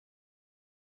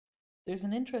There's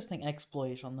an interesting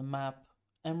exploit on the map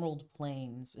Emerald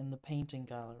Plains in the painting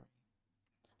gallery,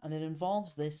 and it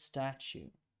involves this statue.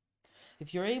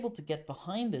 If you're able to get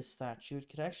behind this statue, it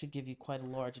could actually give you quite a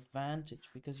large advantage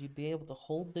because you'd be able to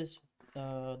hold this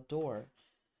door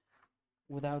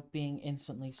without being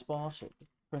instantly spotted.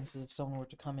 For instance, if someone were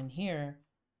to come in here,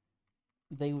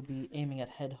 they would be aiming at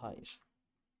head height.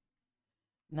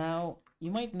 Now,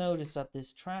 you might notice at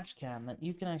this trash can that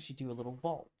you can actually do a little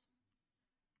vault.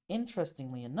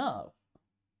 Interestingly enough,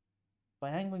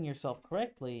 by angling yourself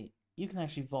correctly, you can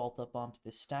actually vault up onto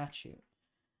this statue.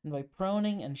 And by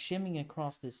proning and shimming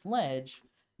across this ledge,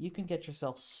 you can get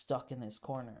yourself stuck in this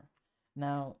corner.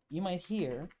 Now, you might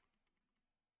hear,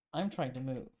 I'm trying to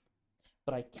move,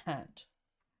 but I can't.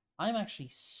 I'm actually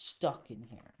stuck in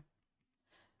here.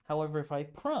 However, if I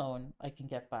prone, I can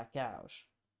get back out.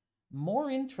 More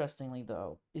interestingly,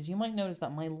 though, is you might notice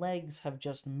that my legs have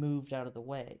just moved out of the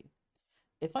way.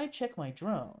 If I check my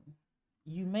drone,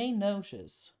 you may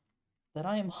notice that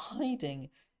I am hiding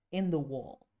in the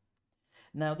wall.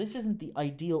 Now, this isn't the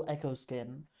ideal echo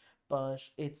skin, but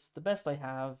it's the best I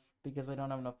have because I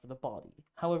don't have enough for the body.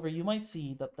 However, you might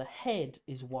see that the head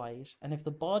is white, and if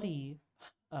the body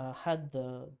had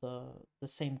the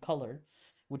same color,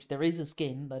 which there is a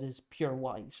skin that is pure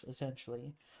white,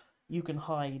 essentially, you can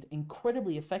hide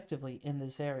incredibly effectively in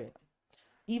this area.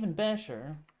 Even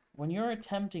better, when you're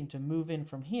attempting to move in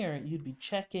from here, you'd be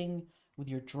checking with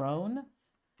your drone.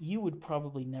 You would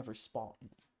probably never spot me.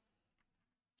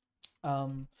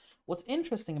 What's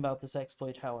interesting about this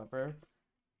exploit, however,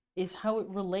 is how it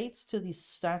relates to the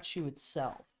statue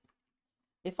itself.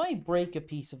 If I break a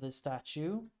piece of this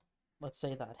statue, let's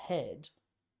say that head,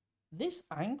 this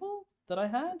angle that I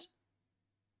had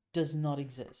does not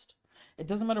exist. It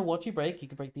doesn't matter what you break. You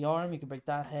can break the arm, you can break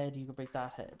that head, you can break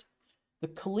that head. The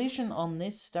collision on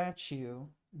this statue,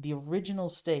 the original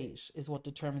state, is what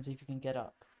determines if you can get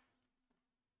up.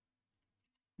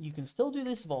 You can still do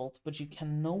this vault, but you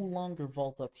can no longer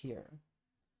vault up here.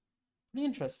 Pretty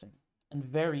interesting, and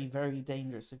very, very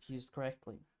dangerous if used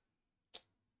correctly.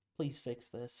 Please fix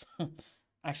this.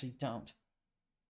 Actually, don't.